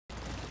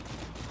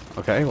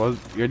Okay, well,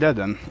 you're dead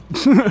then.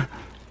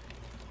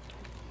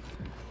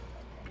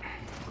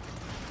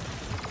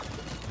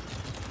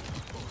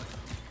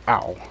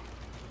 Ow.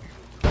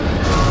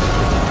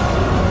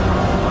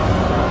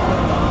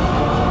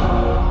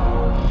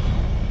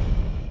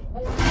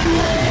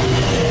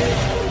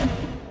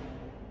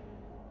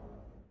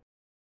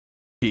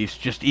 Piece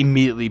just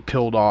immediately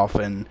peeled off,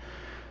 and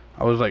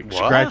I was like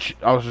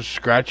I was just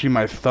scratching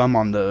my thumb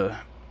on the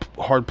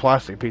hard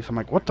plastic piece. I'm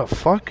like, what the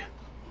fuck?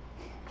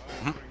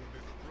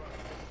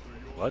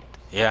 What?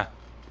 Yeah.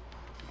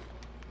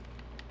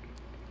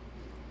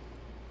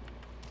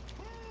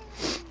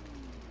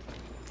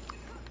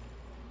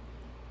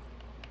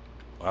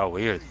 Wow,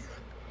 weird.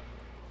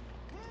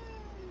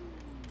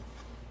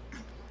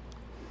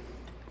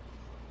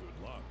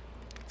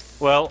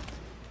 Well,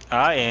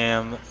 I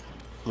am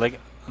like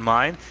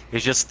mine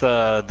is just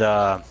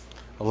the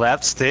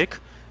left stick.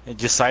 It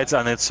decides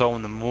on its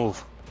own to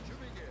move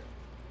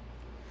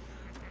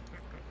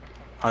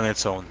on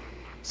its own.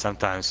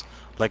 Sometimes,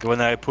 like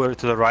when I put it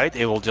to the right,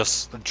 it will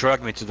just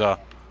drag me to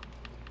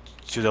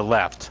the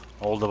left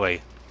all the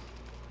way.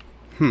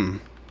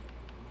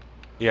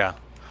 Yeah,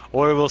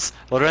 or it will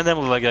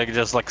randomly like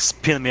just like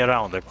spin me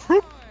around like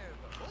whoop.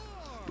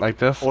 Like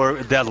this?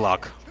 Or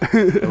deadlock.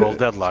 It will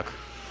deadlock.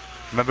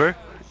 Remember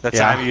that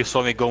Yeah. time you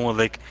saw me going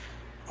like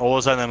all of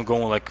a sudden I'm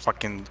going like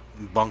fucking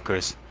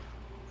bunkers.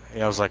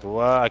 And I was like,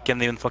 well, I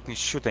can't even fucking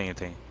shoot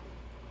anything.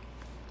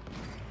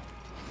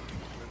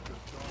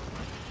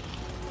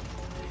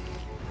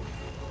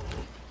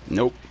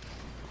 Nope.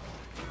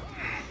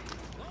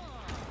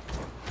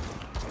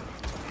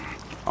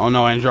 Oh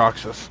no,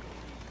 Androxus.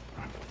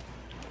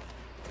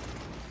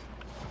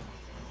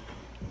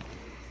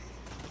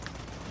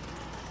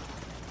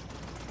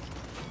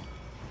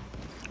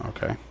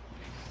 Okay.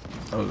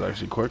 That was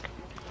actually quick.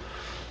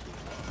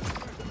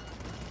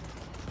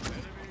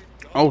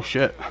 Oh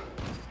shit.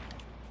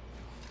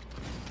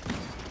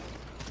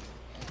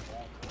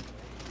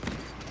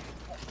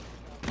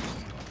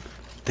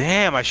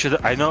 Damn, I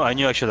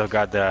knew I should have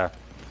got the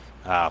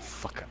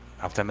fuck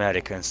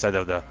automatic instead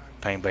of the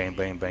bang bang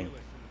bang bang.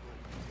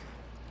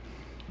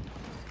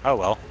 Oh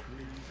well.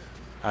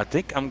 I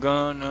think I'm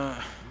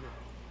gonna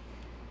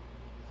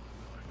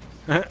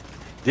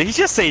Did he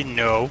just say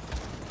no?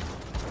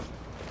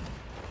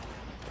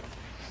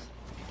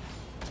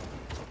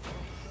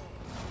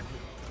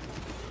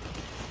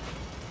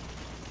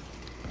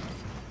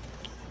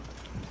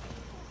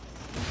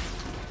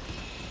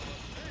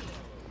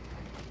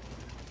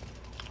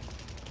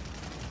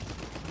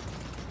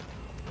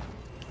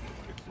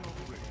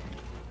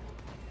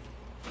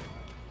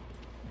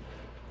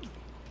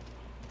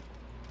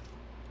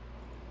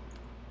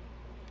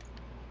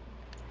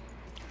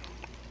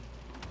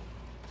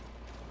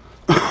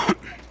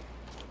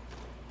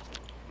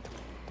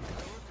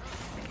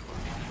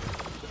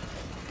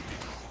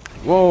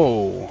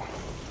 Whoa.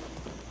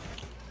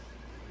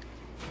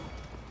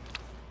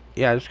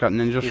 Yeah, I just got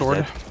ninja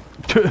sword.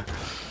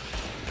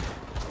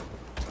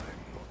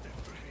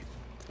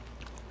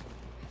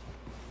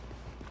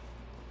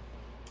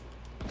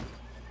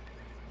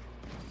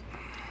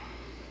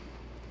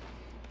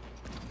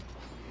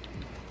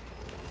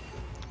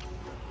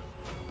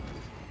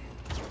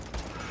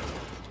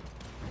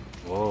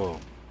 Whoa.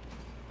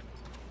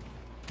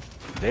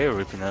 They're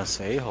ripping us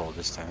a-hole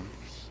this time.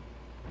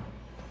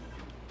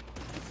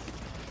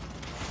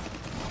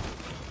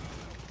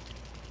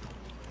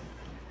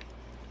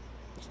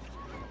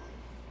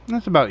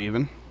 That's about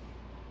even.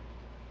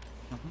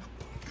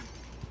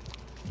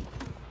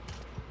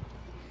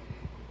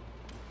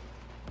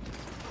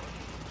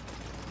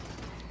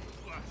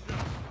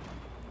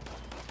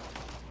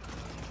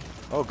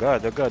 Oh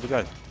god, oh god, oh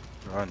god.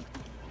 Run.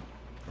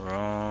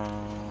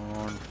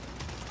 Run.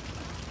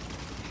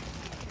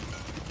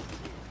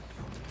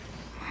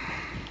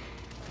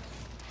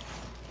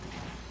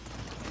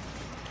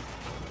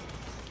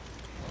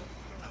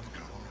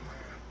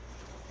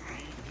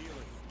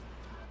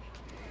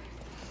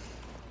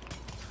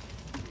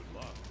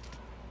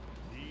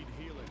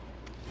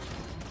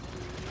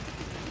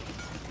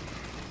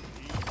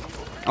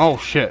 Oh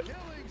shit.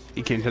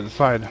 He came to the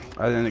side.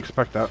 I didn't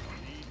expect that.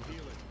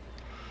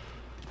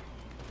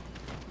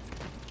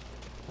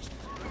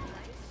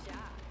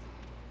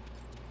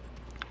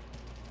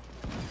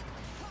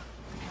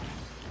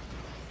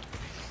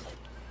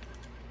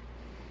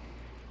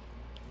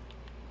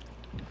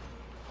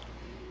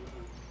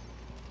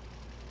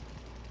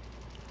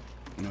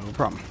 No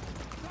problem.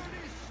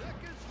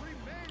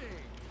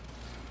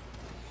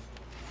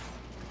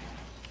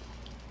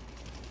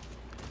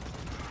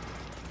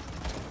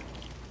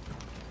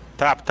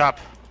 Top, top.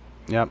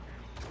 Yep.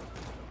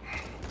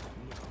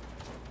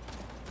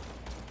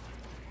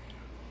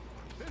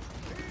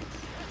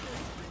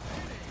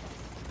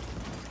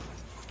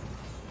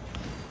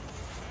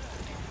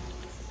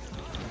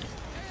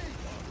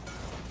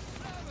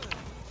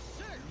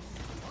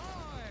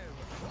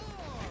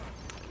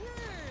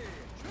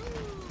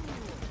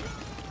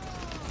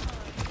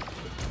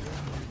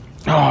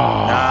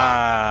 Oh.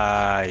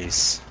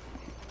 Nice.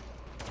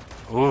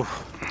 Ooh.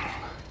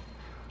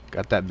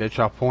 Got that bitch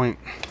off point.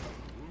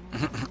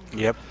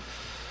 Yep.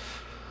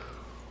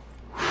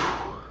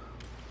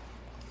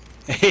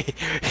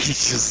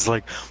 He's just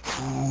like,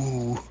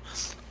 whoo.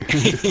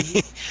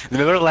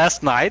 Remember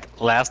last night?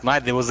 Last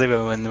night there was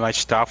even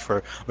much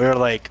tougher. We were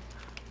like,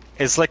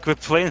 it's like we're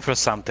playing for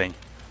something.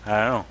 I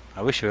don't know.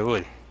 I wish we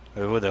would.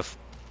 We would have.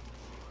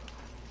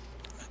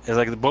 It's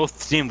like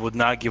both teams would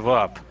not give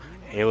up.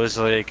 It was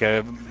like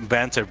a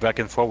banter back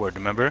and forward.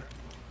 Remember?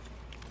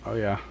 Oh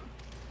yeah.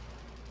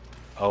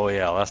 Oh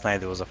yeah. Last night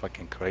there was a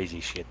fucking crazy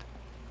shit.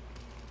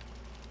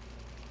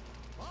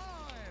 5,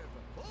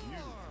 4,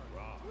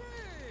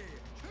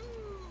 3, 2,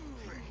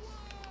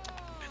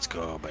 Let's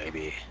go,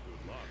 baby.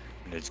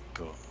 Let's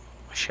go.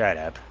 Shut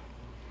up.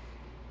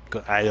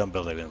 I don't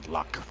believe in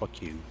luck.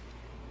 Fuck you.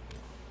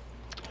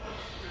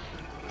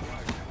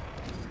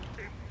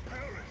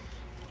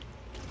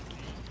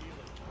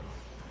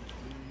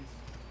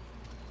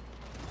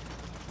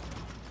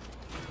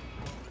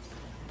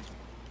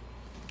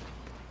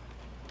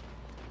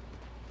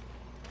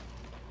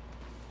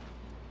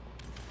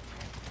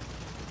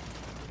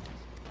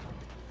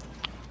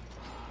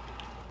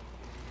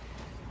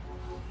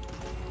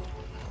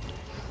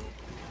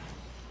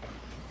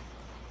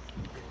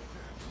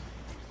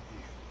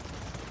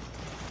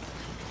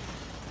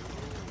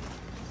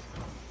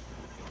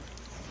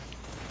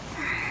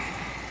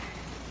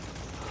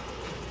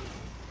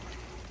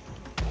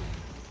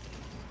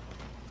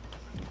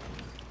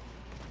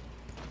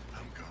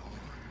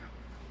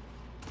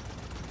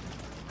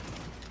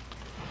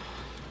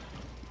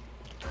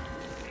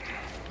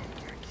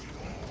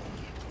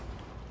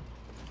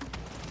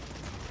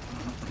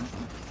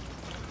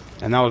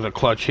 And that was a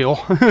clutch heal.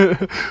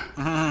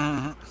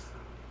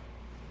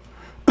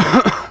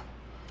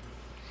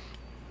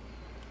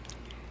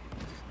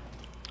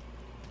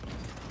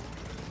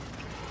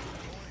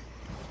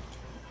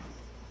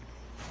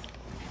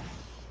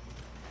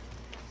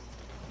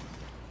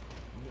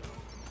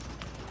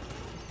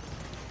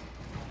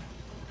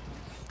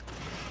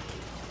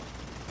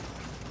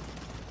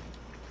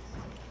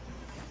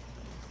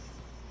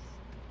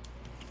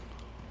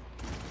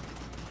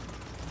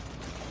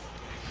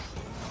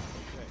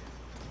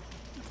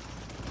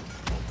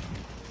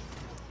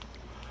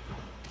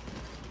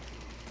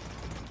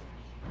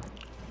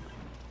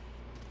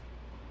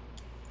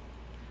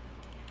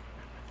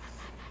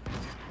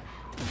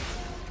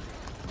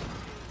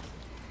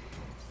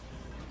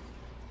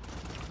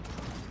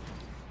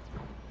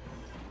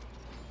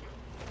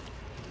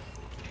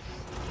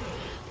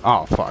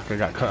 Oh fuck, I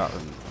got cut out.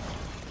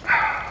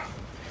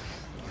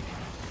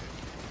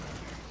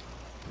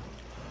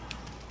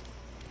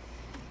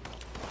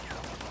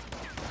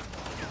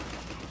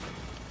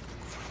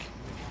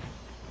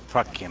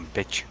 Fucking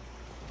bitch.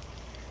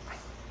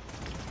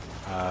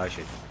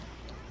 Shit.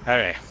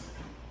 Alright.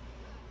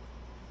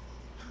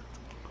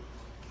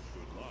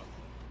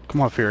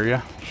 Come on,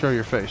 Furia. Show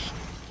your face.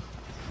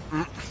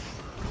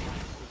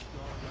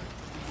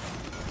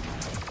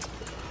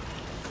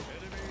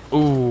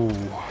 Ooh.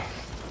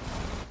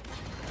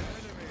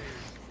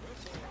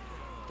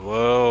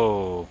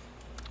 Whoa.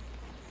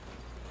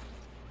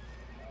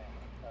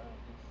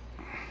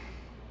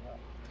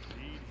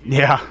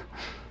 Yeah.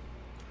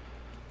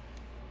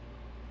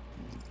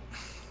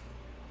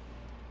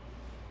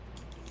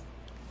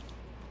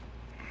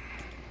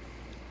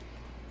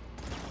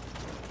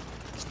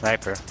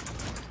 Sniper.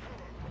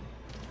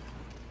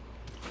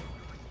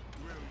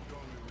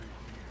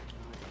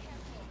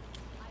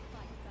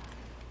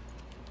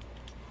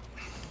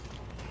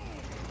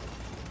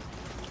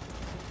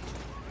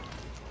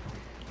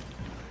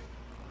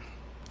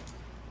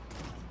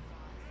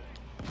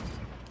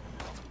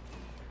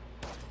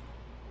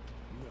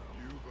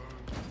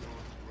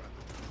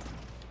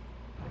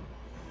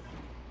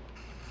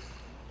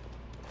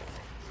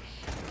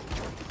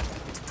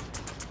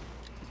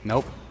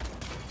 Nope.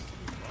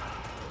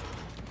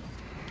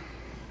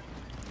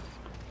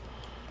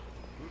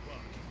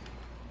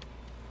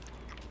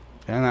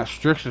 And that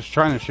Strix is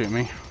trying to shoot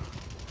me.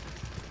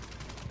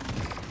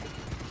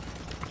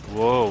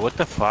 Whoa, what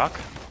the fuck?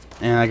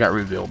 And I got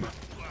revealed.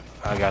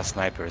 I got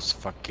snipers.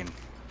 Fucking.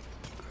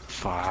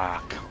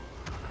 Fuck.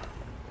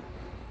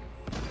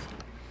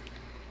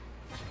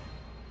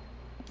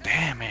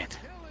 Damn it.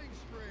 killing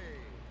spree.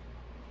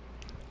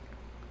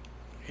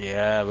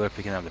 Yeah, we're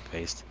picking up the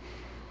pace.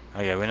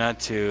 Okay, we need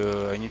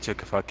to. I need to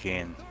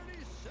fucking 30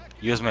 seconds.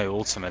 use my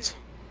ultimate.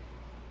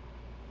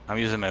 I'm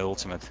using my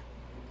ultimate.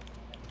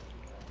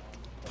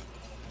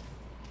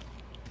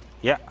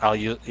 Yeah, I'll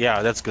use.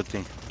 Yeah, that's a good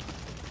thing.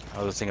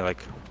 I was thinking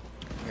like,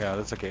 yeah,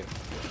 that's okay. 15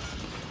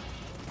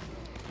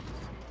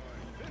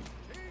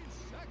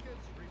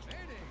 seconds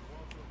remaining.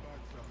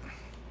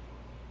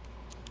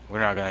 We're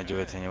not gonna do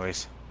it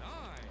anyways.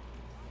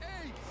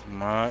 9, 8,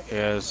 Might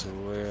as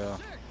well.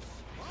 6,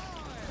 5,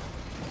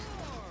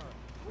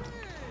 4,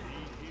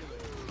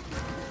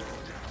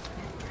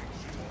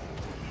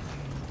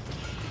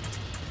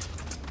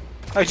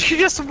 3. Oh, you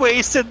just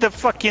wasted the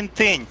fucking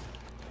thing.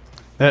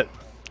 That.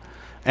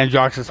 And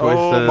Jox just wasted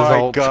Oh his my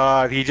ult.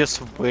 god, he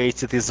just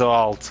wasted his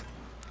ult.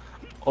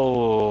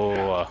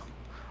 Oh,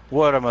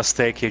 what a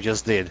mistake you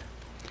just did.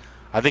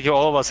 I think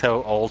all of us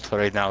have ult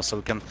right now, so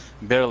we can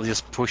barely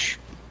just push.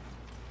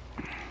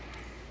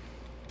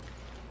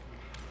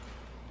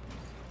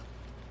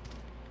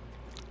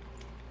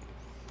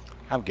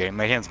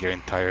 My hand's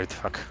getting tired,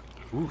 fuck.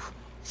 Oof.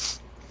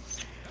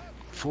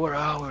 4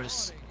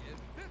 hours.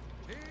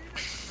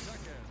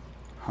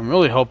 I'm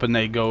really hoping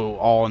they go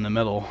all in the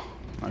middle.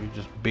 I can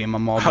just beam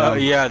them all down.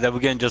 Yeah, that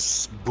we can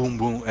just boom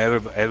boom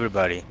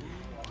everybody.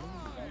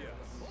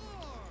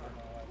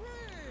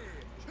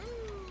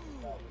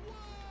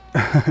 4,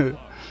 3, 2,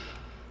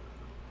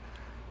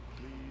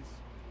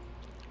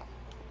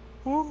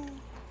 1. Ooh.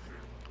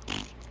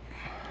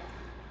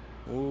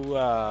 Ooh,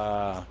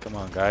 come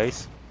on,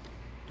 guys.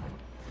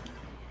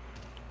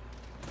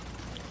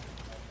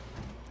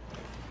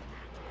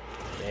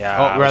 Yeah,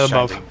 Oh, I right was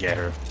trying above. to get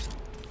her.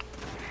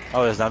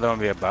 Oh, there's another one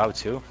be about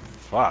too?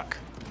 Fuck.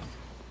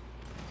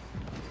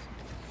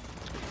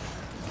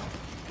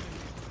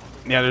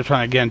 Yeah, they're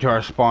trying to get into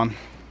our spawn.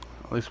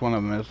 At least one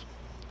of them is.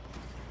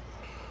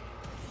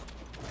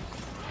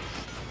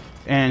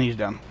 And he's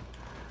down.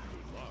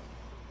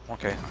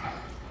 Okay.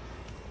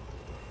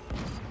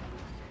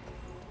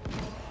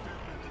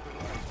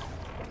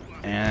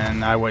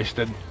 And I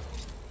wasted.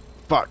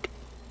 Fuck.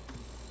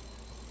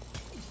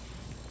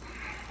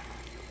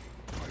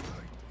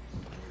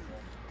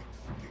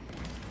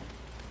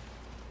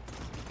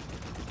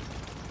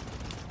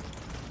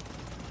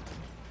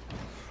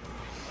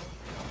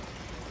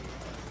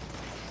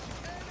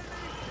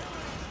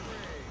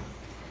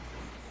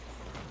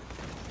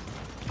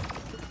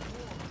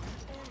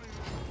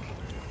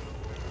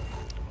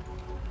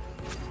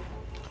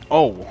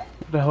 Oh,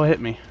 what the hell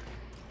hit me?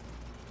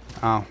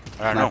 Oh,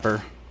 I don't know.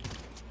 sniper.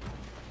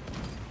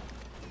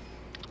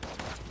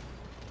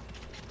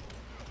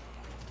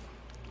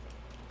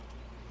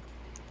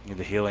 Need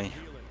the healing.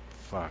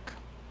 Fuck.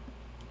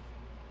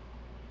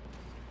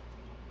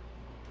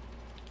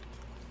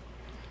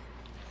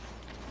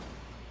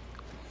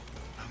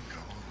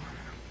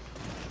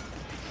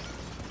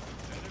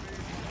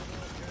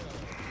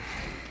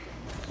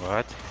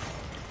 What?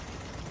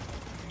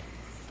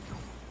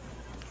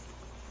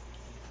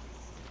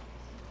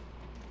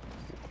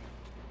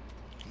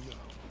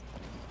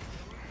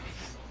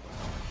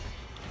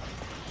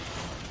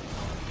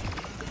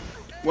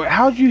 Wait,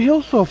 how'd you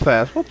heal so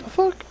fast? What the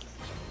fuck?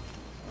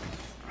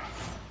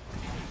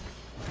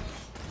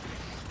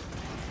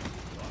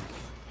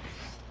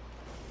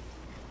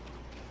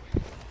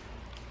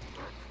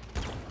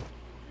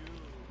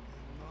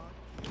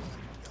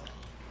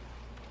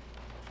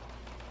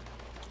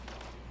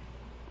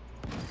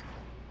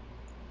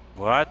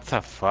 What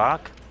the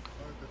fuck?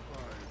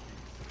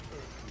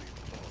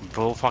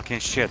 Bull fucking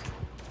shit.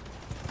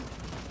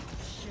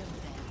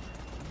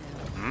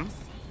 Hmm?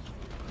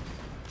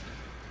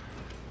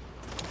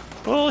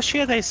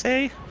 Bullshit, I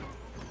say.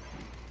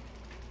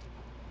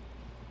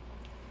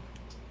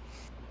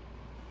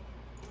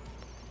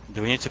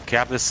 Do we need to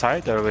cap this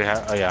side, or we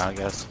have? Oh yeah, I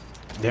guess.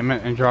 Damn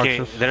it, Okay,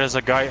 Androxus. there's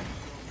a guy.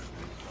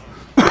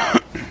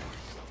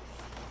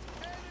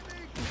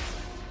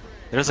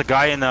 There's a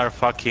guy in our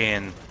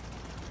fucking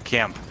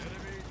camp.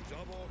 Enemy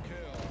double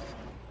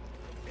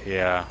kill.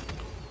 Yeah.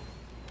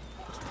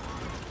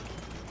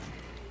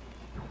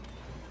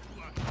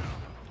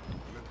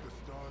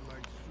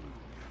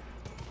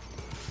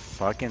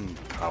 Fucking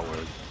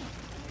coward.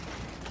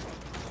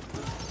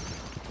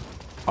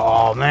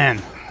 Oh man,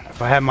 if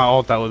I had my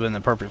ult, that would have been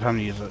the perfect time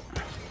to use it.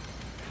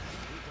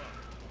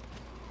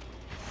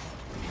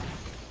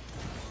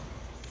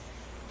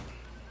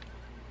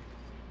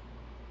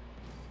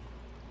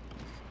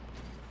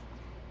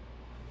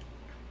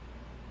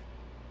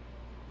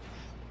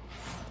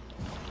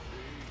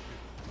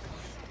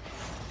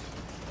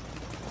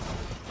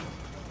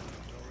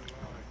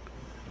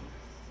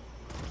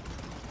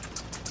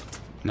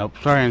 Nope,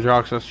 sorry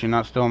Androxus, you're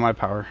not stealing my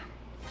power.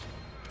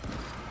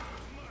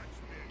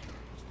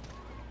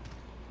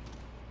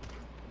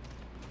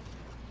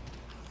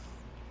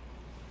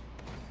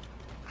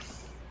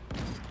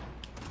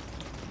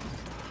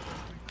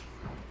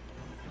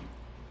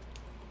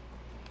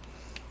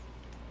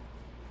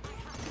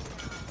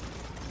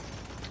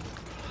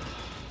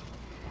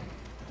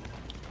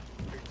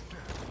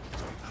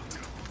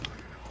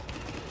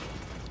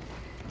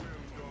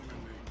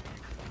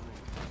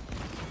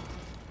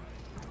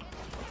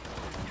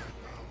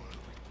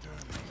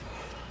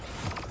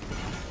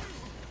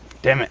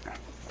 Damn it.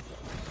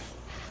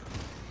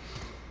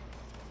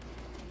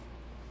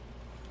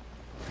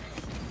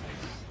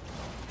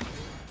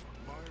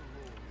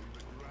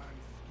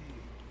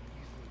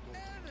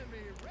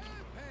 Enemy rampage.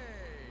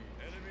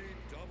 Enemy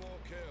double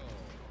kill.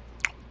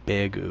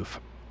 Big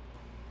oof.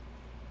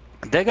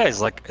 That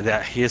guy's like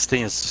that. His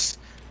thing is just,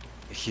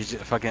 he's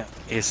fucking.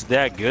 Is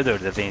that good, or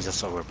the thing is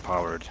just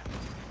overpowered?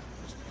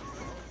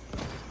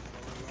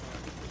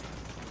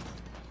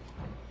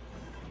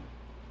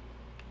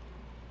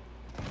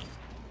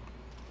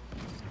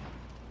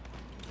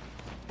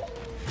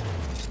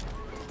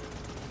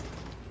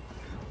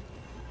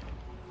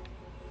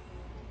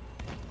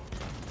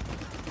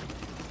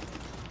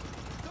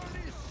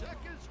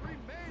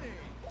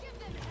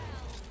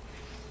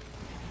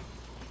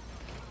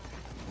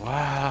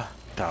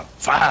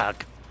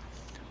 Fuck!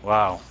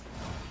 Wow.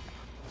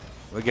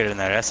 We're getting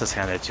our asses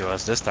handed to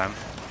us this time.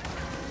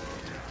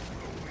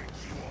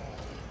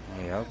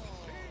 Yep.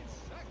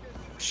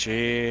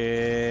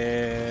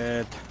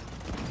 Shit.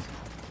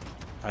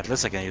 At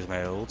least I can use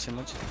my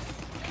ultimate.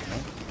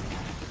 Okay.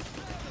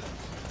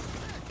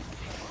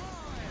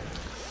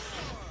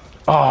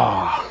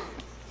 Ah.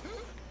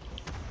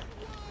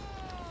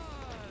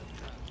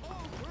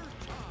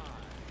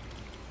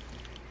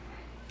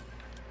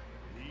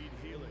 Need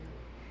healing.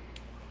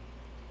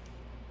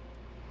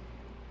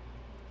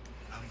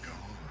 I'm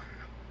gone.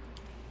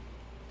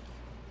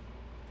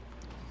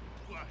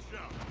 Flash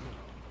out.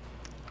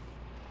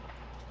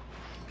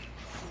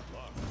 Good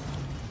luck.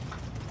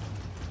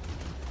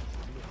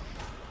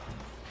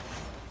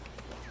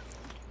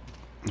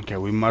 Okay,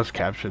 we must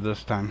capture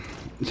this time.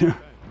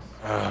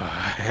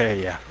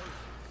 Hey, yeah.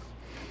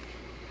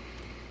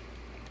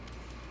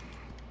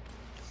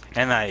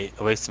 And I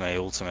wasted my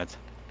ultimate.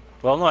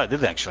 Well, no, I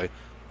did actually.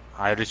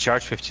 I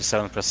recharged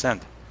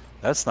 57%.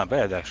 That's not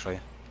bad, actually.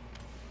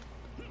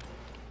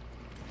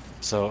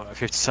 So,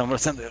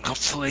 57%,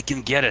 hopefully I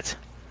can get it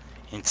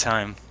in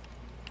time.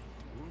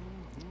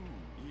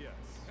 Yes.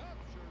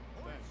 Capture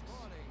point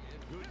spawning in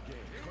good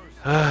game. Curse.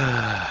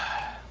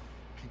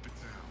 Keep it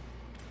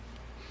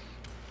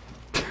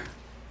down.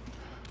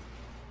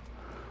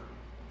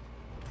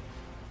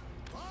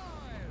 5,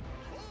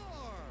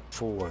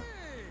 4, 4.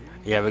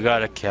 Yeah, we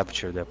gotta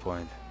capture that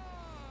point.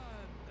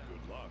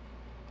 Good luck.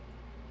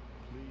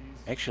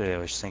 Please. Actually, I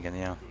was thinking,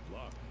 yeah. Good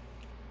luck.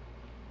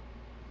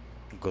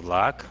 Good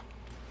luck.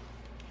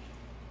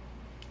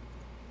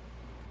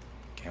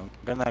 Okay, I'm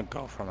gonna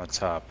go from the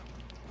top.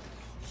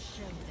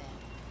 Show them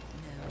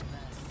no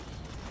mercy.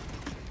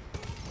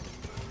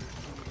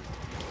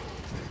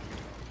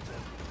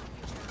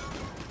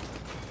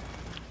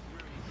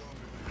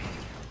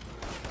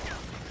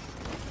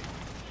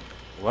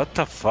 What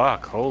the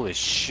fuck? Holy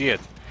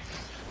shit.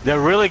 They're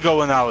really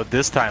going out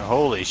this time.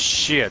 Holy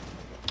shit.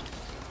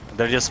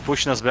 They're just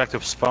pushing us back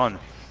to spawn. Enemy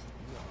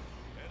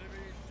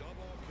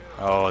double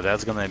kill. Oh,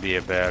 that's gonna be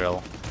a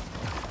battle.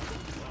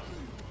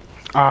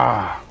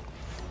 Ah.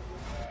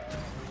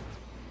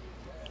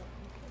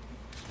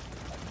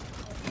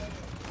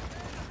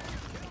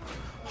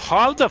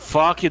 How the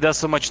fuck he does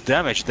so much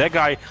damage? That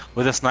guy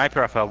with a sniper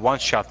rifle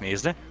one-shot me,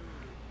 is it?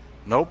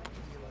 Nope.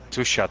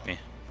 Two-shot me.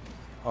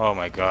 Oh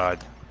my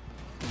god.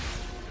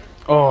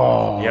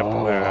 Oh. Yep.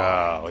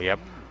 Yep.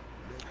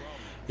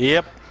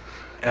 Yep.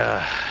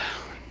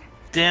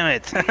 Damn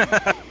it.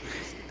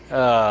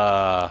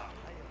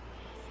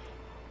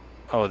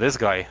 Oh, this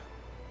guy.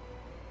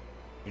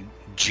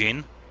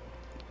 Jin.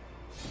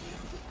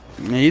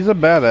 He's a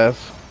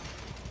badass.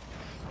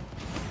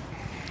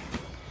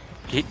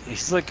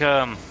 He's like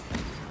the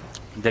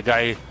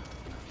guy.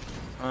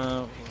 You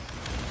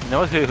know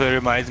what he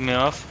reminds me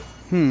of?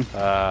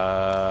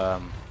 The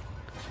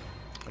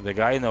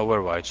guy in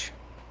Overwatch.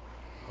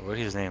 What's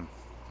his name?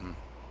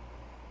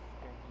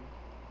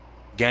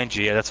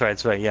 Genji. Yeah, that's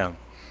right. Yeah,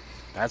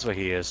 that's what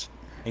he is.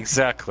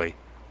 Exactly.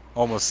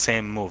 Almost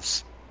same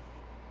moves.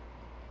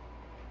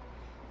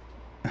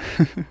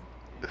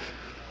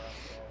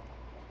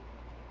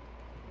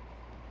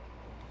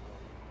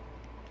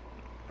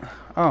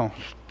 Oh,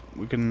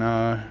 we can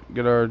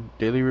get our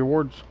daily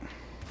rewards.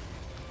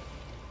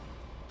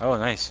 Oh,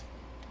 nice.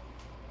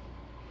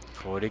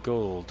 40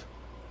 gold.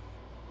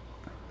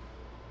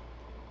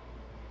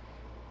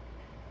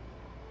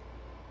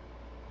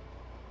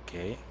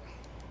 Okay.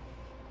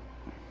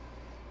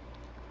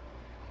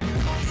 And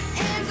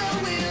I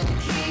will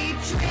keep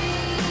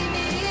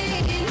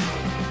dreaming,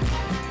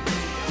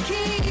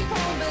 keep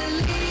on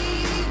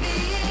believing,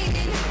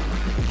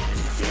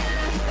 till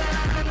I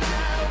find my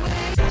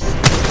way.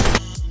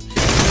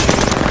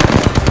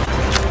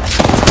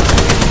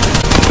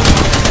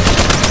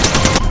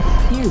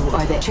 You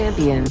are the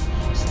champion.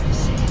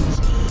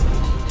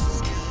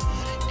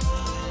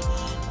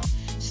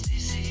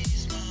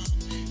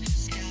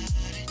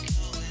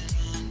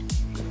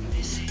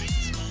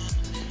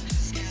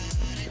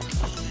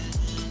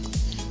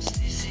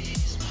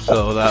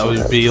 So that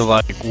would be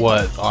like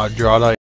what? Andrade